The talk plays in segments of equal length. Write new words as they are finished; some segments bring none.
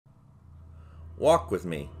Walk with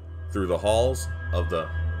me through the halls of the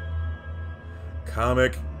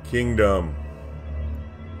Comic Kingdom.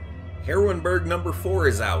 Heroineburgh number 4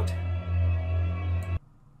 is out.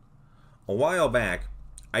 A while back,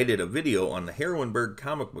 I did a video on the Heroineburgh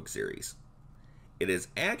comic book series. It is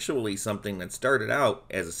actually something that started out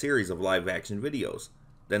as a series of live-action videos,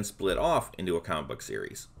 then split off into a comic book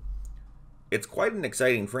series. It's quite an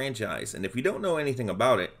exciting franchise, and if you don't know anything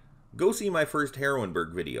about it, go see my first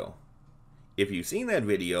Heroineburgh video. If you've seen that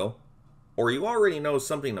video, or you already know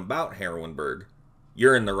something about Heroineburgh,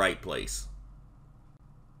 you're in the right place.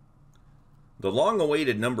 The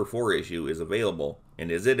long-awaited number 4 issue is available,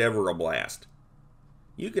 and is it ever a blast?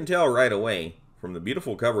 You can tell right away, from the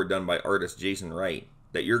beautiful cover done by artist Jason Wright,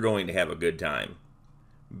 that you're going to have a good time.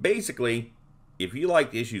 Basically, if you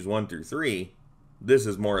liked issues 1 through 3, this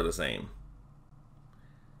is more of the same.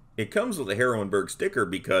 It comes with a Heroineburgh sticker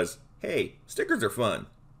because, hey, stickers are fun.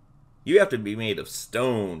 You have to be made of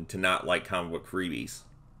stone to not like comic book freebies.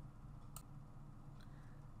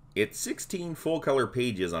 It's 16 full-color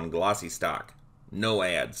pages on glossy stock, no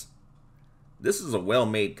ads. This is a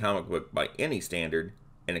well-made comic book by any standard,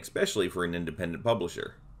 and especially for an independent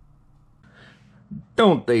publisher.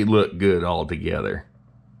 Don't they look good all together?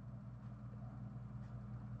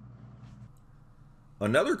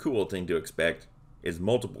 Another cool thing to expect is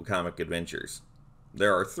multiple comic adventures.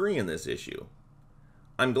 There are 3 in this issue.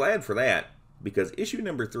 I'm glad for that, because issue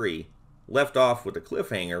number 3 left off with a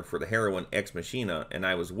cliffhanger for the heroine Ex Machina, and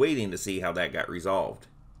I was waiting to see how that got resolved.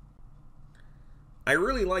 I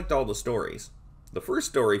really liked all the stories. The first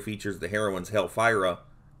story features the heroines Hellfire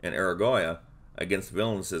and Heroineburgh against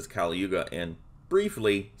villainesses Caliuga and,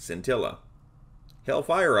 briefly, Scintilla.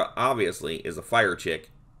 Hellfire obviously is a fire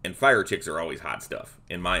chick, and fire chicks are always hot stuff,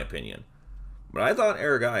 in my opinion. But I thought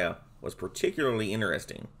Heroineburgh was particularly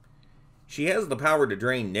interesting. She has the power to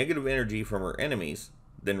drain negative energy from her enemies,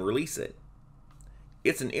 then release it.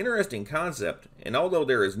 It's an interesting concept, and although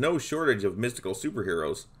there is no shortage of mystical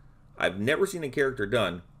superheroes, I've never seen a character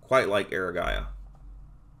done quite like Heroineburgh.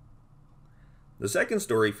 The second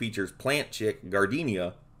story features plant chick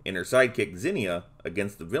Gardenia and her sidekick Zinnia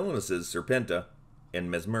against the villainesses Serpenta and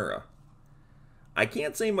Mesmera. I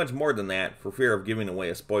can't say much more than that for fear of giving away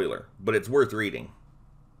a spoiler, but it's worth reading.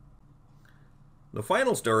 The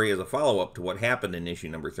final story is a follow-up to what happened in issue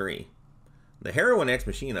number 3. The heroine Ex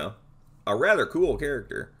Machina, a rather cool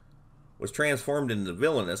character, was transformed into the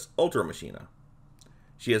villainous Ultra Machina.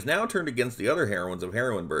 She has now turned against the other heroines of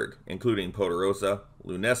Heroineburgh, including Poderosa,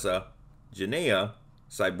 Lunessa, Genea,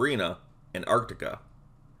 Cybrina, and Arctica.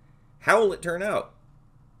 How will it turn out?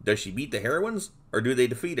 Does she beat the heroines, or do they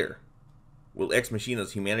defeat her? Will Ex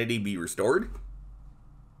Machina's humanity be restored?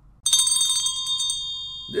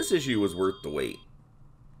 This issue was worth the wait.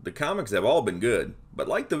 The comics have all been good, but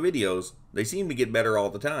like the videos, they seem to get better all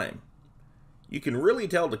the time. You can really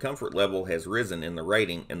tell the comfort level has risen in the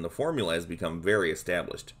writing and the formula has become very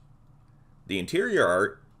established. The interior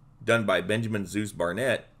art, done by Benjamin Zeus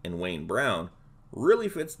Barnett and Wayne Brown, really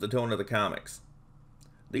fits the tone of the comics.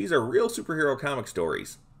 These are real superhero comic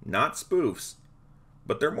stories, not spoofs,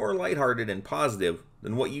 but they're more lighthearted and positive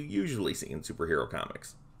than what you usually see in superhero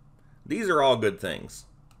comics. These are all good things.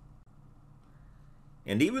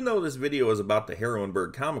 And even though this video is about the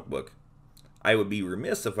Heroineburgh comic book, I would be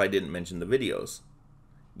remiss if I didn't mention the videos.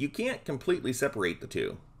 You can't completely separate the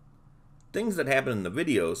two. Things that happen in the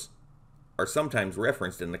videos are sometimes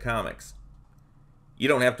referenced in the comics. You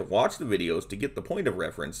don't have to watch the videos to get the point of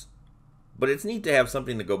reference, but it's neat to have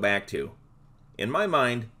something to go back to. In my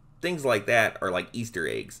mind, things like that are like Easter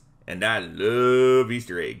eggs, and I love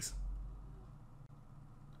Easter eggs.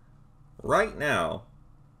 Right now,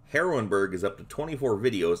 Heroineburgh is up to 24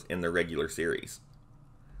 videos in their regular series.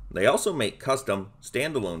 They also make custom,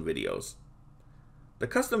 standalone videos. The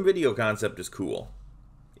custom video concept is cool.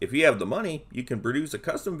 If you have the money, you can produce a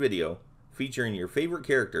custom video featuring your favorite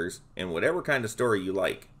characters and whatever kind of story you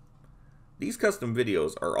like. These custom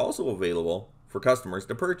videos are also available for customers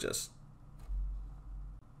to purchase.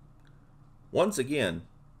 Once again,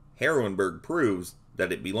 Heroineburgh proves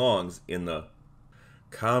that it belongs in the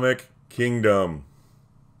Comic Kingdom.